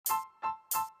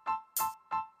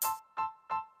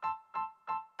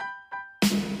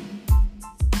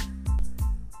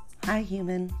Hi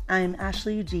human, I'm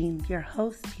Ashley Eugene, your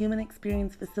host, human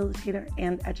experience facilitator,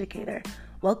 and educator.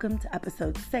 Welcome to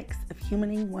episode 6 of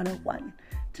Humaning 101.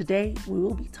 Today we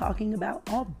will be talking about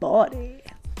our body.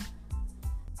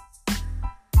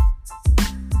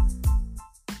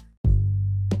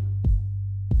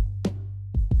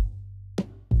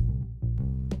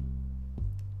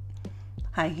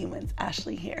 Hi humans,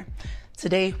 Ashley here.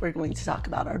 Today we're going to talk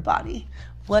about our body.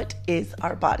 What is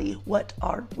our body? What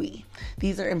are we?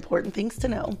 These are important things to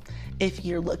know. If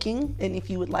you're looking and if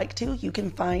you would like to, you can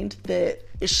find the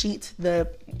sheet,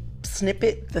 the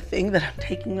snippet, the thing that I'm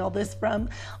taking all this from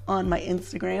on my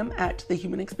Instagram at the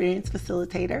Human Experience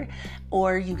Facilitator,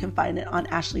 or you can find it on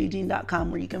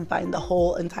ashleyeugene.com where you can find the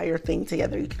whole entire thing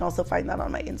together. You can also find that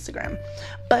on my Instagram.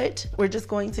 But we're just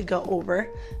going to go over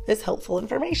this helpful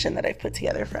information that I've put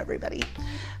together for everybody.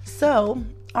 So,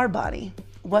 our body.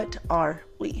 What are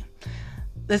we?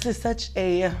 This is such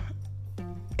a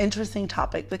interesting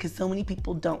topic because so many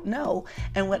people don't know.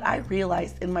 And what I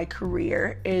realized in my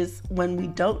career is when we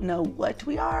don't know what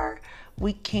we are,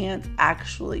 we can't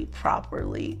actually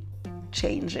properly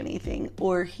change anything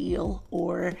or heal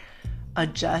or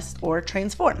adjust or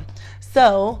transform.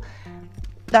 So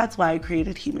that's why I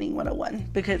created Humaning 101,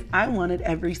 because I wanted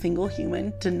every single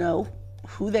human to know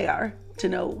who they are, to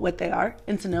know what they are,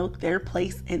 and to know their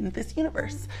place in this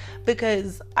universe.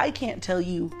 Because I can't tell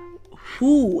you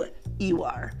who you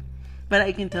are, but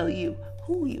I can tell you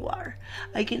who you are.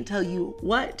 I can tell you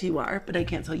what you are, but I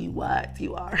can't tell you what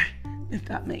you are, if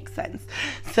that makes sense.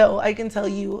 So I can tell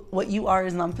you what you are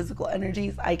as non-physical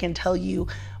energies. I can tell you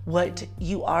what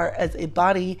you are as a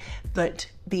body, but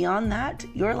beyond that,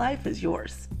 your life is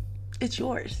yours. It's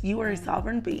yours. You are a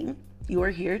sovereign being. You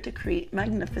are here to create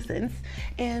magnificence,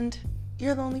 and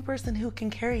you're the only person who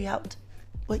can carry out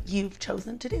what you've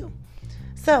chosen to do.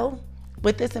 So,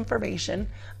 with this information,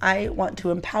 I want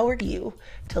to empower you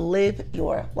to live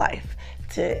your life,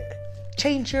 to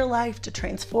change your life, to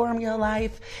transform your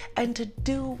life, and to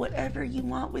do whatever you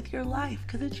want with your life,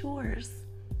 because it's yours.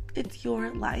 It's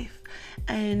your life.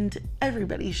 And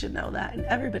everybody should know that, and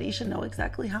everybody should know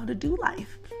exactly how to do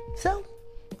life. So,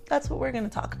 that's what we're going to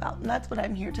talk about, and that's what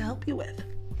I'm here to help you with.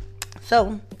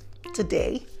 So,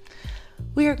 today,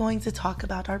 we are going to talk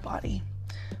about our body.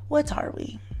 What are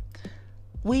we?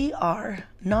 We are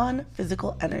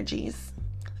non-physical energies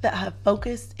that have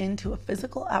focused into a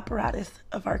physical apparatus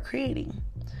of our creating.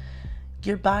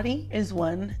 Your body is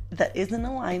one that is in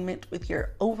alignment with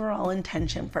your overall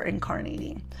intention for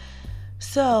incarnating.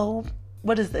 So,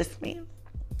 what does this mean?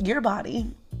 Your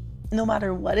body, no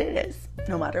matter what it is,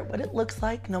 no matter what it looks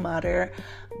like, no matter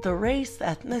the race, the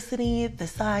ethnicity, the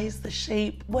size, the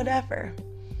shape, whatever,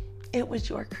 it was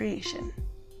your creation.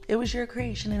 It was your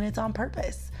creation, and it's on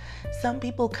purpose. Some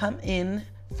people come in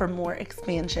for more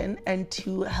expansion and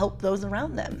to help those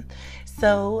around them.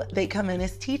 So they come in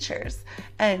as teachers,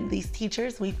 and these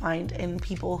teachers we find in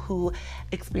people who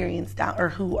experience Down, or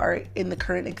who are in the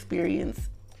current experience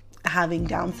having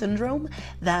Down syndrome,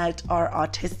 that are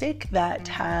autistic, that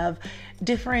have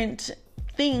different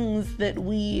things that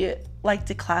we like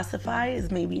to classify as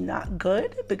maybe not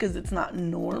good because it's not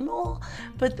normal.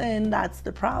 But then that's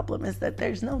the problem, is that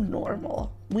there's no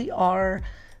normal. We are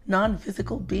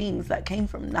non-physical beings that came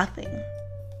from nothing.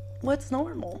 What's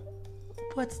normal?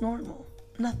 What's normal?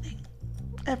 Nothing.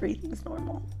 Everything's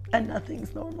normal and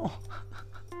nothing's normal.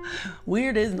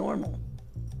 Weird is normal.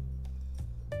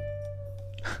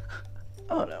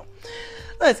 Oh no.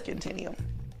 Let's continue.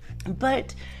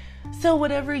 But so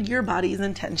whatever your body's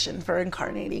intention for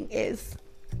incarnating is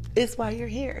why you're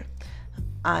here.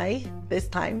 I, this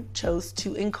time, chose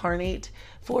to incarnate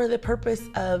for the purpose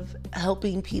of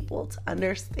helping people to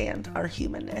understand our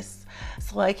humanness.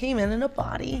 So I came in a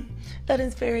body that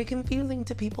is very confusing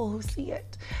to people who see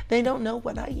it. They don't know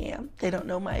what I am. They don't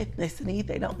know my ethnicity.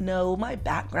 They don't know my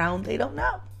background. They don't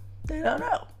know.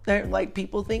 They're like,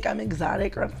 people think I'm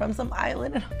exotic or I'm from some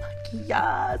island, and I'm like,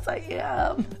 yes, I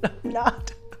am. I'm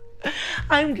not.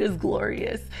 I'm just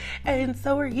glorious. And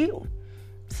so are you.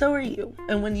 So are you.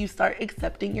 And when you start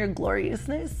accepting your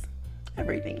gloriousness,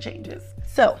 everything changes.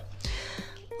 So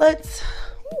that's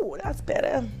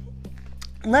better.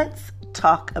 Let's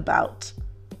talk about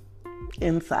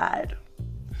inside.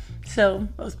 So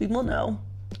most people know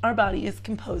our body is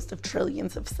composed of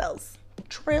trillions of cells.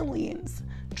 Trillions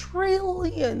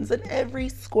in every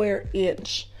square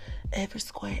inch. Every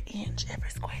square inch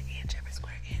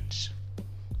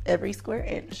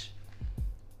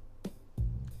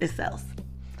is cells.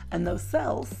 And those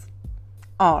cells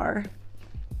are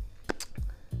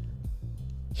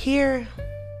here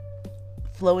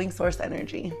flowing source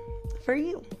energy for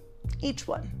you, each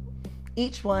one.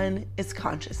 Each one is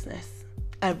consciousness.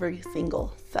 Every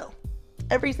single cell.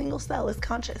 Every single cell is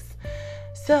conscious.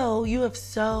 So you have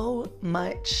so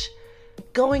much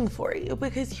going for you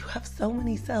because you have so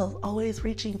many cells always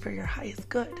reaching for your highest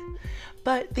good.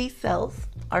 But these cells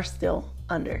are still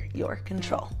under your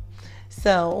control.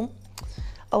 So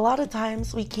a lot of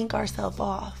times we kink ourselves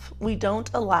off. We don't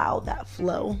allow that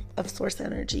flow of source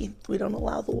energy. We don't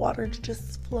allow the water to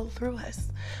just flow through us.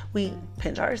 We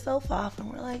pinch ourselves off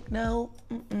and we're like, no,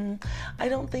 I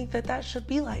don't think that should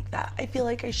be like that. I feel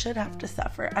like I should have to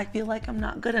suffer. I feel like I'm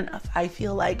not good enough. I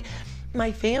feel like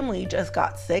my family just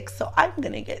got sick, so I'm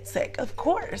going to get sick, of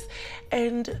course.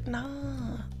 And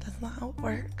nah, that's not how it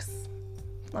works.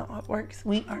 Not how it works.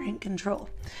 We are in control.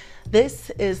 This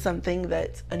is something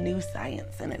that's a new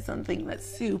science, and it's something that's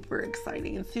super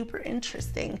exciting and super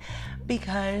interesting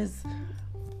because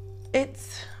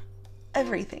it's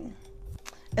everything.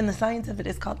 And the science of it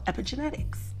is called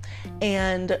epigenetics,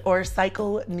 or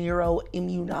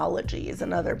psychoneuroimmunology is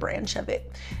another branch of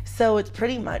it. So it's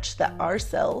pretty much that our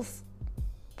cells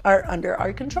are under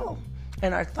our control.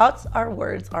 And our thoughts, our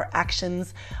words, our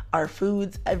actions, our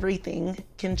foods, everything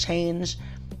can change.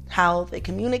 How they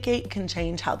communicate can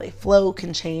change, how they flow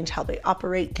can change, how they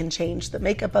operate can change the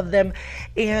makeup of them.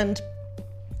 And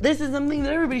this is something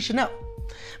that everybody should know.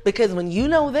 Because when you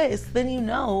know this, then you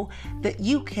know that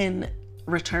you can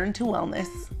return to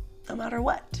wellness no matter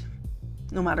what.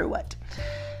 No matter what.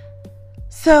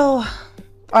 So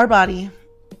our body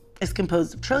is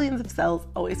composed of trillions of cells,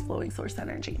 always flowing source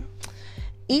energy.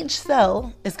 Each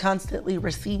cell is constantly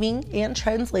receiving and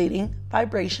translating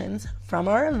vibrations from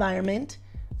our environment,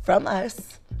 from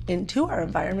us, into our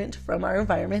environment, from our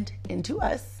environment, into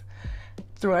us,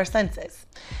 through our senses.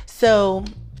 So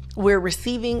we're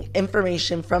receiving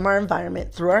information from our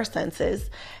environment through our senses,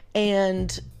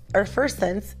 and our first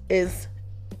sense is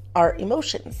our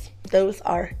emotions. Those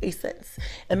are a sense.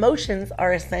 Emotions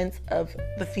are a sense of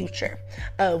the future,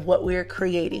 of what we're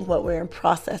creating, what we're in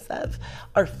process of.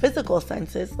 Our physical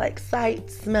senses like sight,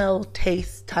 smell,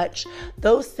 taste, touch,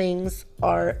 those things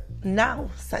are now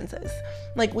senses.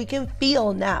 Like we can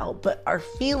feel now, but our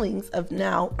feelings of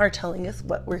now are telling us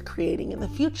what we're creating in the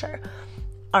future.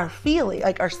 Our feeling,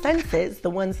 like our senses, the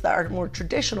ones that are more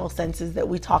traditional senses that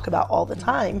we talk about all the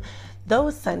time,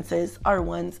 those senses are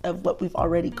ones of what we've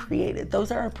already created.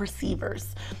 Those are our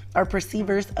perceivers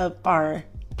of our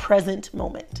present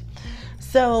moment.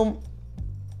 So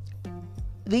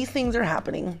these things are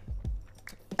happening.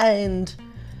 And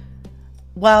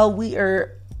while we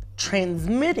are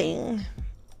transmitting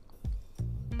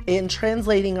and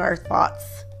translating our thoughts,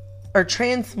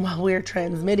 while we're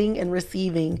transmitting and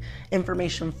receiving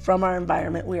information from our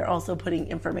environment, we are also putting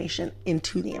information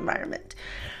into the environment.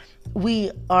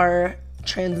 We are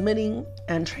transmitting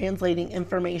and translating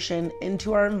information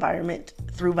into our environment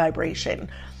through vibration.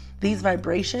 These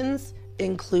vibrations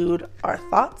include our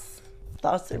thoughts.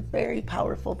 Thoughts are very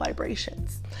powerful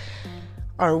vibrations.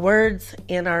 Our words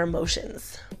and our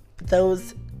emotions.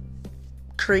 Those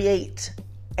create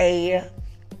a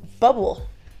bubble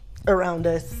around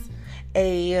us,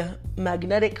 a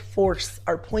magnetic force,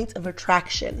 our point of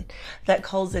attraction that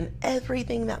calls in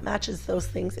everything that matches those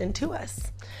things into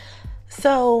us.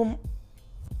 So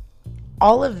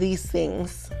all of these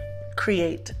things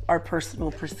create our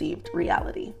personal perceived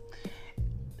reality.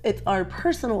 It's our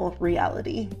personal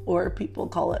reality, or people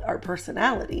call it our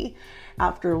personality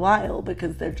after a while,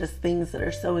 because they're just things that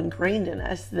are so ingrained in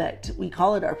us that we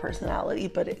call it our personality,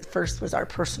 but it first was our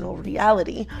personal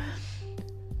reality.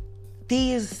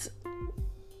 These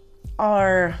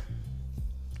are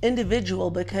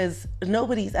individual because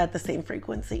nobody's at the same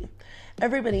frequency.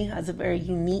 Everybody has a very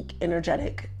unique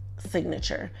energetic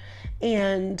signature.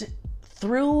 And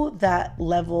through that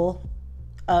level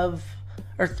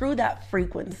through that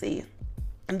frequency,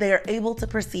 they are able to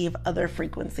perceive other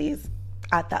frequencies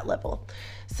at that level.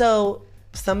 So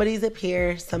somebody's up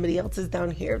here, somebody else is down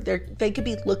here. They could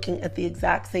be looking at the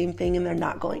exact same thing and they're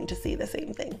not going to see the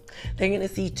same thing. They're going to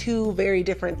see two very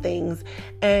different things.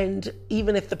 And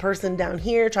even if the person down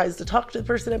here tries to talk to the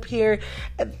person up here,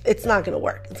 it's not going to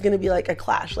work. It's going to be like a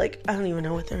clash. Like, I don't even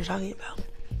know what they're talking about.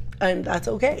 And that's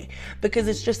okay because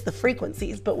it's just the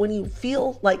frequencies. But when you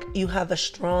feel like you have a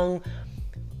strong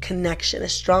connection, a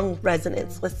strong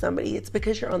resonance with somebody, it's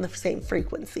because you're on the same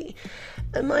frequency.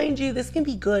 And mind you, this can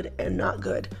be good and not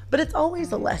good, but it's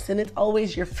always a lesson. It's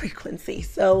always your frequency.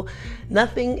 So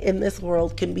nothing in this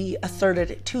world can be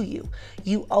asserted to you.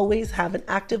 You always have an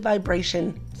active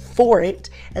vibration for it,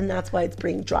 and that's why it's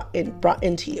being brought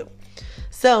into you.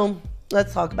 So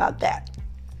let's talk about that.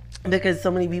 because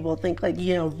so many people think like,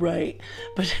 right,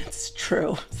 but it's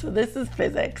true. So this is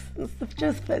physics. It's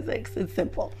just physics. It's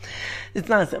simple. It's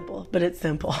not simple, but it's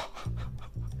simple.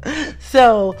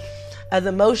 So as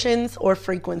emotions or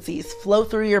frequencies flow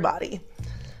through your body,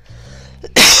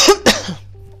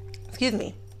 excuse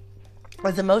me,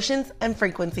 as emotions and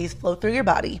frequencies flow through your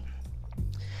body,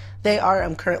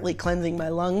 I'm currently cleansing my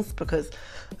lungs because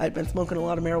I've been smoking a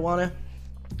lot of marijuana.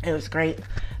 It was great,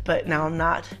 but now I'm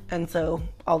not. And so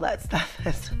all that stuff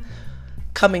is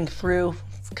coming through,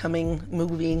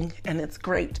 moving, and it's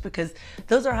great because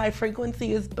those are high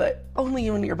frequencies, but only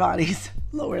when your body's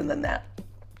lower than that.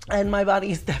 And my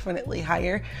body's definitely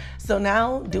higher. So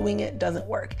now doing it doesn't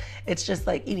work. It's just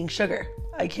like eating sugar.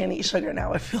 I can't eat sugar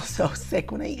now. I feel so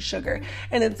sick when I eat sugar.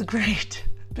 And it's great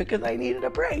because I needed a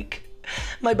break.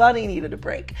 My body needed a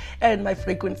break, and my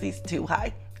frequency's too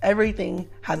high. Everything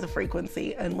has a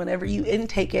frequency, and whenever you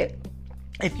intake it,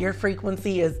 if your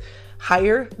frequency is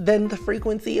higher than the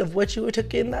frequency of what you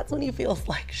took in, that's when you feel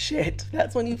like shit.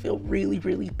 That's when you feel really,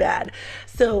 really bad.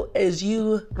 So as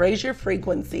you raise your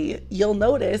frequency, you'll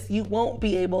notice you won't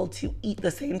be able to eat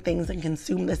the same things and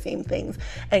consume the same things.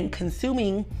 And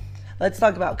consuming, let's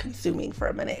talk about consuming for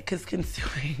a minute, because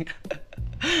consuming,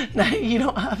 now you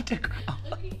don't have to grow.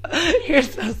 You're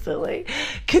so silly.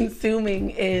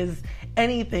 Consuming is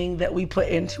anything that we put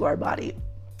into our body.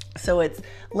 So it's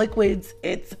liquids,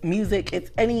 it's music, it's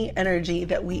any energy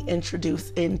that we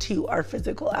introduce into our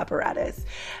physical apparatus.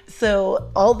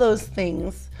 So all those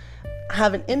things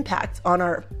have an impact on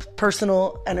our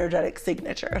personal energetic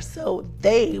signature. So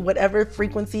whatever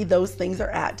frequency those things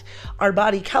are at, our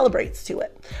body calibrates to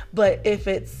it. But if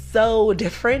it's so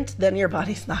different, then your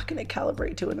body's not going to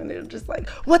calibrate to it. And it'll just like,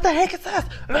 what the heck is this?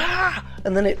 Ah!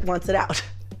 And then it wants it out.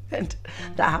 And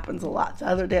that happens a lot. The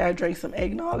other day I drank some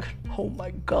eggnog. Oh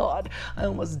my God, I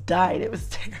almost died. It was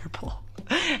terrible.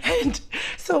 And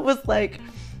so it was like,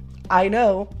 I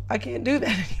know I can't do that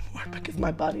anymore because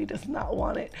my body does not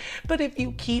want it. But if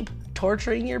you keep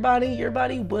torturing your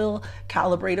body will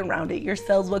calibrate around it. Your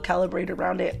cells will calibrate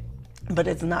around it, but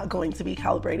it's not going to be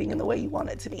calibrating in the way you want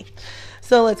it to be.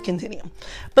 So let's continue.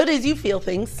 But as you feel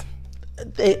things,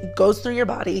 it goes through your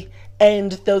body,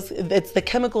 and it's the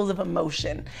chemicals of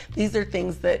emotion. These are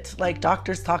things that like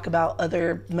doctors talk about,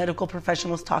 other medical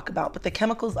professionals talk about, but the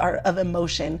chemicals of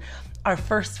emotion are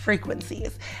first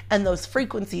frequencies, and those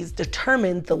frequencies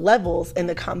determine the levels and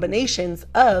the combinations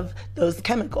of those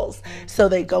chemicals. So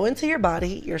they go into your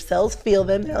body, your cells feel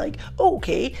them, they're like, oh,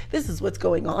 okay, this is what's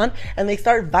going on, and they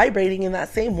start vibrating in that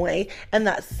same way, and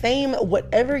that same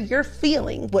whatever you're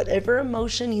feeling, whatever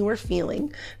emotion you are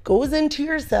feeling, goes into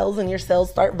your cells, and your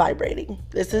cells start vibrating.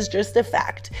 This is just a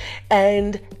fact.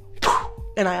 And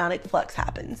an ionic flux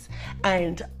happens,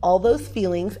 and all those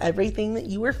feelings, everything that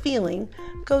you were feeling,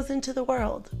 goes into the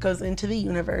world, goes into the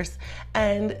universe,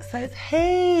 and says,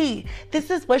 hey, this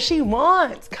is what she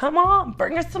wants. Come on,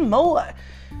 bring her some more,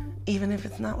 even if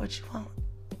it's not what you want.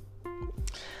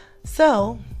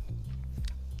 So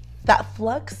that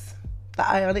flux, the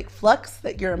ionic flux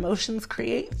that your emotions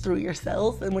create through your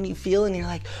cells, and when you feel and you're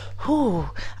like, whew,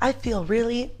 I feel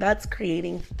really, that's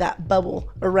creating that bubble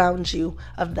around you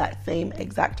of that same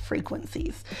exact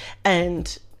frequencies.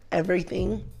 And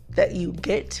everything that you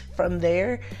get from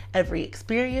there, every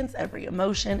experience, every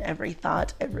emotion, every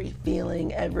thought, every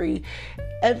feeling, everything,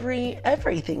 every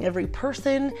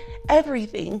person,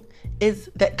 everything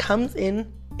that comes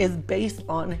in is based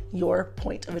on your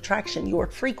point of attraction, your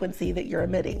frequency that you're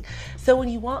emitting. So when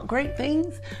you want great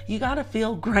things, you gotta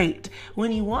feel great.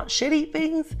 When you want shitty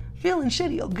things, feeling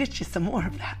shitty will get you some more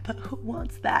of that. But who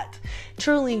wants that?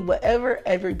 Truly, whatever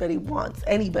anybody wants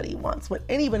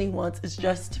is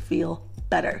just to feel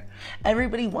better.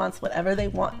 Everybody wants whatever they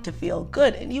want to feel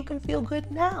good, and you can feel good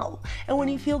now. And when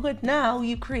you feel good now,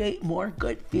 you create more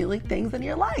good feeling things in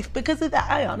your life because of that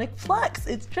ionic flux.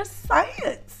 It's just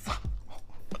science.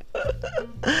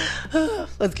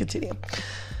 Let's continue.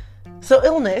 So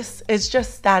illness is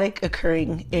just static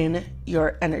occurring in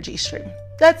your energy stream.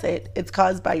 That's it. It's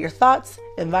caused by your thoughts,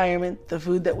 environment, the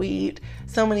food that we eat,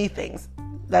 so many things.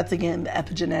 That's again the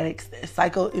epigenetics, the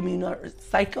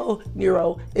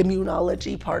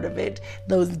psychoneuroimmunology part of it.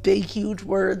 Those big, huge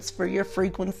words for your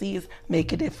frequencies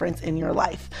make a difference in your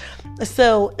life.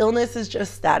 So illness is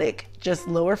just static, just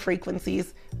lower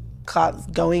frequencies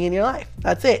going in your life.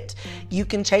 That's it. You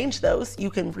can change those. You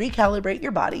can recalibrate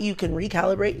your body. You can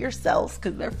recalibrate your cells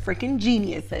because they're freaking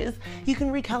geniuses. You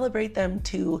can recalibrate them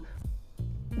to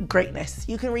greatness.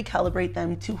 You can recalibrate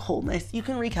them to wholeness. You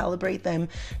can recalibrate them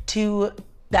to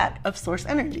that of source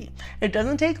energy. It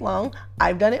doesn't take long.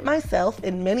 I've done it myself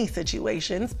in many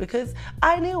situations because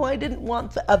I knew I didn't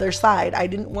want the other side. I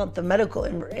didn't want the medical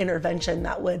intervention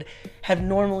that would have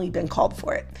normally been called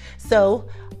for it. So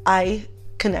I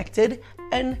connected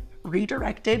and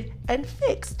redirected and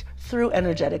fixed through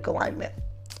energetic alignment,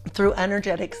 through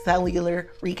energetic cellular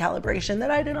recalibration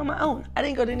that I did on my own. I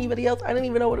didn't go to anybody else. I didn't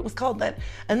even know what it was called then.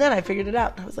 And then I figured it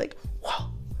out and I was like,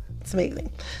 wow, it's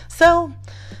amazing. So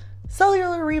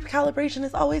cellular recalibration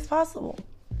is always possible.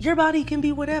 Your body can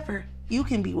be whatever. You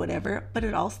can be whatever, but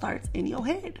it all starts in your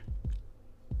head.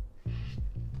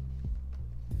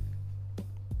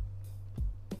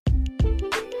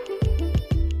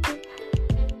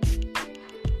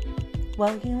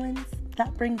 Well, humans,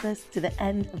 that brings us to the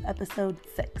end of episode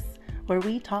 6, where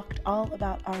we talked all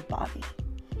about our body.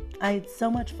 I had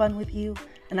so much fun with you,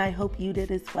 and I hope you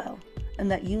did as well, and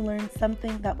that you learned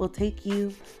something that will take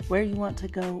you where you want to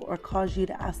go or cause you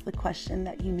to ask the question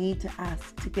that you need to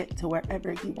ask to get to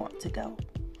wherever you want to go.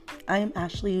 I am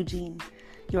Ashley Eugene,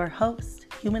 your host,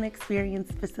 human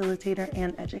experience facilitator,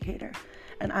 and educator,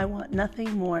 and I want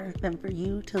nothing more than for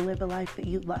you to live a life that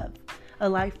you love, a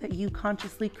life that you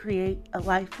consciously create, a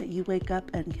life that you wake up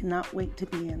and cannot wait to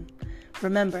be in.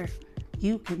 Remember,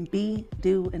 you can be,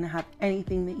 do, and have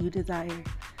anything that you desire.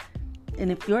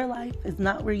 And if your life is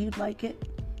not where you'd like it,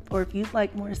 or if you'd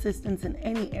like more assistance in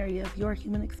any area of your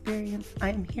human experience, I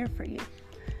am here for you.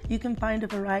 You can find a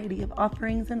variety of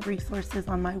offerings and resources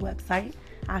on my website,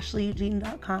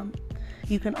 ashleyeugene.com.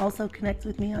 You can also connect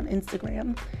with me on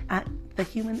Instagram at The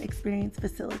Human Experience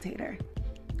Facilitator.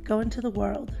 Go into the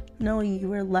world knowing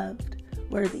you are loved,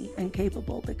 worthy, and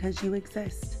capable because you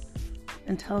exist.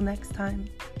 Until next time,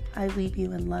 I leave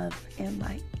you in love and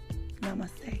light.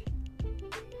 Namaste.